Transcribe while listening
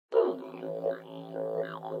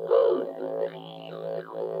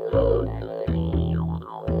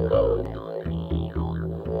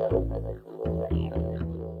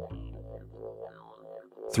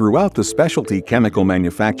Throughout the specialty chemical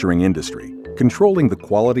manufacturing industry, controlling the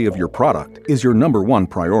quality of your product is your #1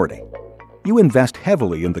 priority. You invest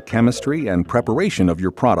heavily in the chemistry and preparation of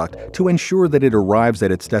your product to ensure that it arrives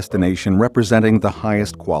at its destination representing the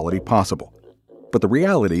highest quality possible. But the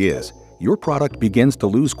reality is, your product begins to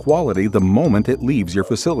lose quality the moment it leaves your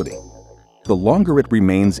facility. The longer it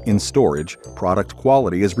remains in storage, product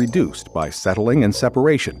quality is reduced by settling and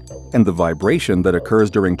separation, and the vibration that occurs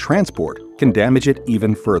during transport can damage it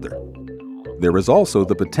even further. There is also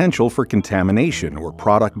the potential for contamination or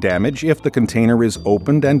product damage if the container is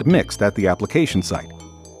opened and mixed at the application site.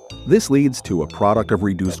 This leads to a product of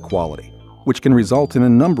reduced quality, which can result in a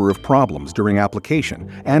number of problems during application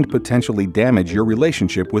and potentially damage your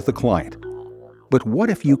relationship with the client. But what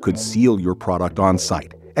if you could seal your product on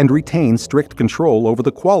site and retain strict control over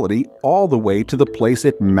the quality all the way to the place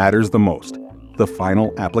it matters the most, the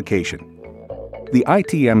final application? The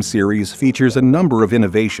ITM series features a number of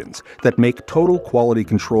innovations that make total quality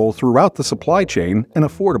control throughout the supply chain an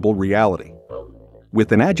affordable reality.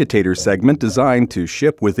 With an agitator segment designed to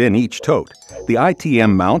ship within each tote, the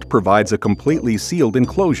ITM mount provides a completely sealed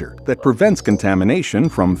enclosure that prevents contamination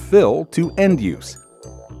from fill to end use.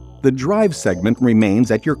 The drive segment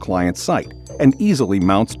remains at your client's site and easily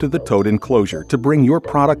mounts to the tote enclosure to bring your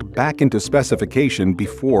product back into specification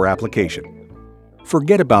before application.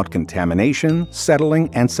 Forget about contamination, settling,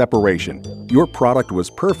 and separation. Your product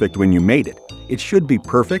was perfect when you made it. It should be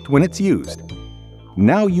perfect when it's used.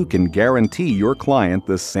 Now you can guarantee your client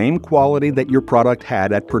the same quality that your product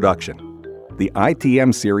had at production. The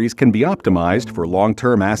ITM series can be optimized for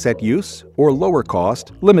long-term asset use or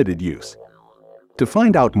lower-cost, limited use. To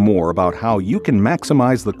find out more about how you can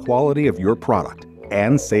maximize the quality of your product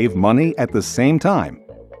and save money at the same time,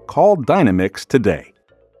 call Dynamix today.